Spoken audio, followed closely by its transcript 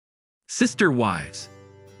Sister Wives.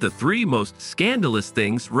 The 3 most scandalous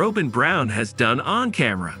things Robyn Brown has done on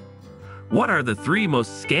camera. What are the 3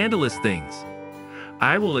 most scandalous things?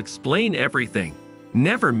 I will explain everything.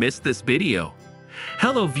 Never miss this video.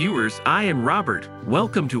 Hello viewers, I am Robert.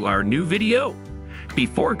 Welcome to our new video.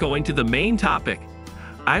 Before going to the main topic,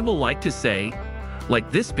 I would like to say,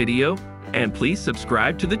 like this video, and please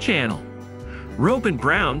subscribe to the channel. Robyn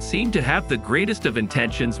Brown seemed to have the greatest of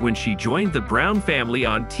intentions when she joined the Brown family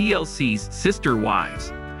on TLC's Sister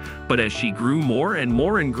Wives. But as she grew more and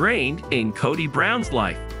more ingrained in Kody Brown's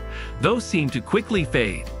life, those seemed to quickly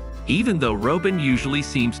fade. Even though Robyn usually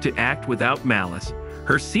seems to act without malice,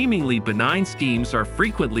 her seemingly benign schemes are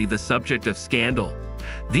frequently the subject of scandal.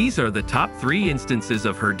 These are the top 3 instances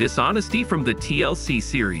of her dishonesty from the TLC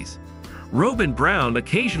series. Robyn Brown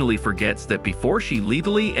occasionally forgets that before she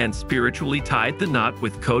legally and spiritually tied the knot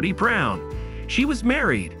with Kody Brown, she was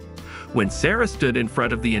married. When Sarah stood in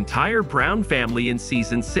front of the entire Brown family in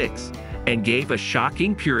season 6 and gave a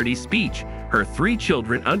shocking purity speech, her 3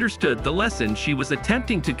 children understood the lesson she was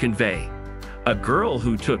attempting to convey. A girl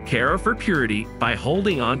who took care of her purity by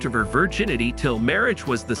holding on to her virginity till marriage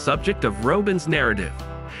was the subject of Robyn's narrative.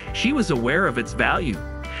 She was aware of its value.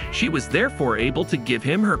 She was therefore able to give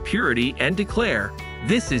him her purity and declare,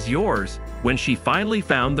 "This is yours," when she finally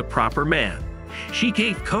found the proper man. She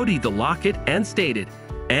gave Kody the locket and stated,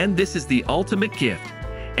 "And this is the ultimate gift,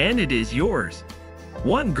 and it is yours."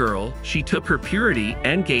 One girl, she took her purity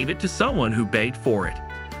and gave it to someone who begged for it.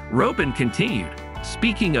 Robyn continued,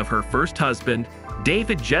 speaking of her first husband,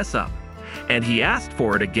 David Jessup, and he asked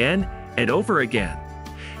for it again and over again.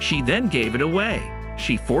 She then gave it away.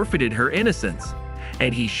 She forfeited her innocence,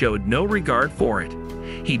 and he showed no regard for it.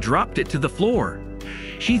 He dropped it to the floor.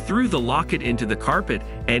 She threw the locket into the carpet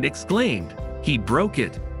and exclaimed, "He broke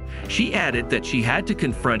it." She added that she had to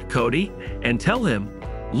confront Kody and tell him,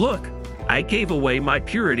 "Look, I gave away my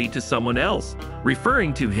purity to someone else,"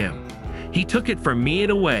 referring to him. "He took it from me in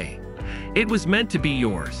a way. It was meant to be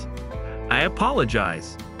yours. I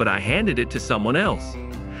apologize, but I handed it to someone else."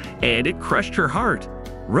 And it crushed her heart.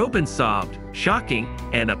 Robyn sobbed, shocking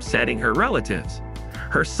and upsetting her relatives.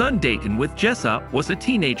 Her son Dayton with Jessup was a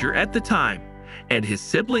teenager at the time, and his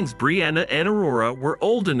siblings Brianna and Aurora were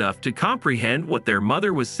old enough to comprehend what their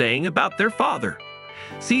mother was saying about their father.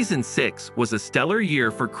 Season 6 was a stellar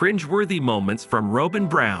year for cringeworthy moments from Robyn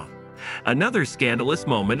Brown. Another scandalous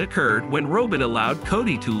moment occurred when Robyn allowed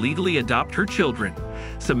Kody to legally adopt her children,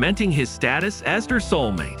 cementing his status as her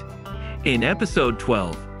soulmate. In episode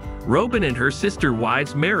 12, Robyn and her sister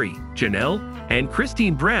wives Mary, Janelle, and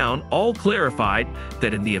Christine Brown all clarified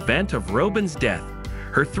that in the event of Robyn's death,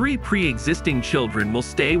 her 3 pre-existing children will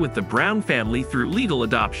stay with the Brown family through legal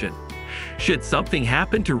adoption. Should something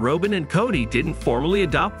happen to Robyn and Kody didn't formally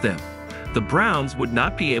adopt them, the Browns would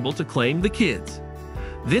not be able to claim the kids.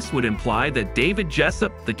 This would imply that David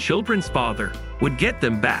Jessup, the children's father, would get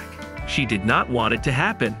them back. She did not want it to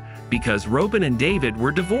happen because Robyn and David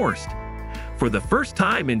were divorced. For the first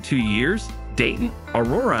time in 2 years, Dayton,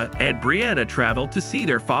 Aurora, and Brianna traveled to see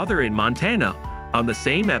their father in Montana on the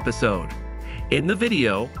same episode. In the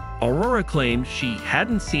video, Aurora claimed she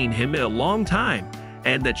hadn't seen him in a long time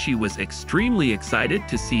and that she was extremely excited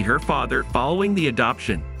to see her father following the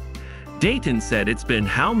adoption. Dayton said it's been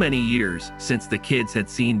how many years since the kids had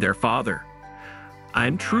seen their father.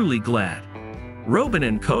 "I'm truly glad." Robyn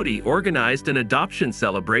and Kody organized an adoption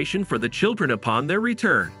celebration for the children upon their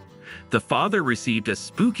return. The father received a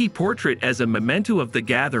spooky portrait as a memento of the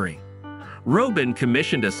gathering. Robyn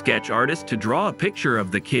commissioned a sketch artist to draw a picture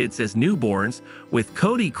of the kids as newborns, with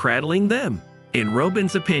Kody cradling them. In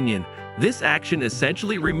Robyn's opinion, this action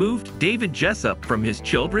essentially removed David Jessup from his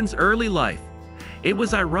children's early life. It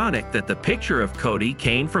was ironic that the picture of Kody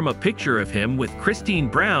came from a picture of him with Christine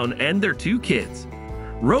Brown and their 2 kids.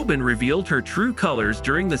 Robyn revealed her true colors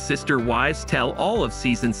during the Sister Wives Tell-All of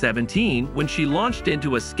Season 17 when she launched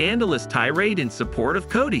into a scandalous tirade in support of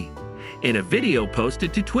Kody. In a video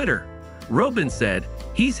posted to Twitter, Robyn said,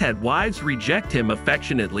 "He's had wives reject him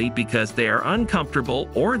affectionately because they are uncomfortable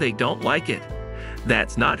or they don't like it.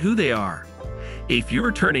 That's not who they are. If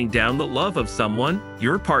you're turning down the love of someone,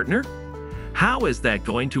 your partner, how is that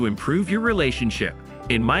going to improve your relationship,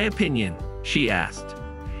 in my opinion?" she asked.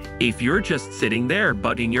 "If you're just sitting there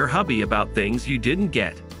bugging your hubby about things you didn't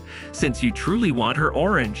get, since you truly want her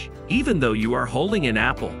orange, even though you are holding an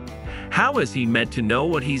apple, how is he meant to know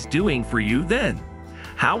what he's doing for you then?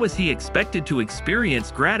 How is he expected to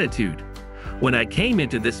experience gratitude? When I came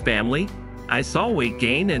into this family, I saw weight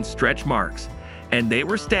gain and stretch marks, and they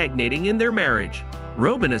were stagnating in their marriage,"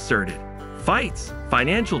 Robyn asserted. "Fights,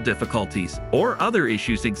 financial difficulties, or other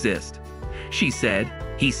issues exist. She said,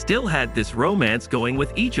 he still had this romance going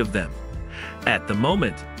with each of them. At the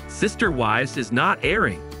moment, Sister Wives is not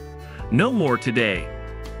airing. No more today.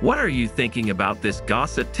 What are you thinking about this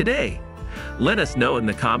gossip today? Let us know in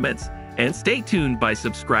the comments, and stay tuned by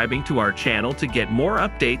subscribing to our channel to get more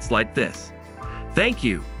updates like this. Thank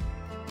you.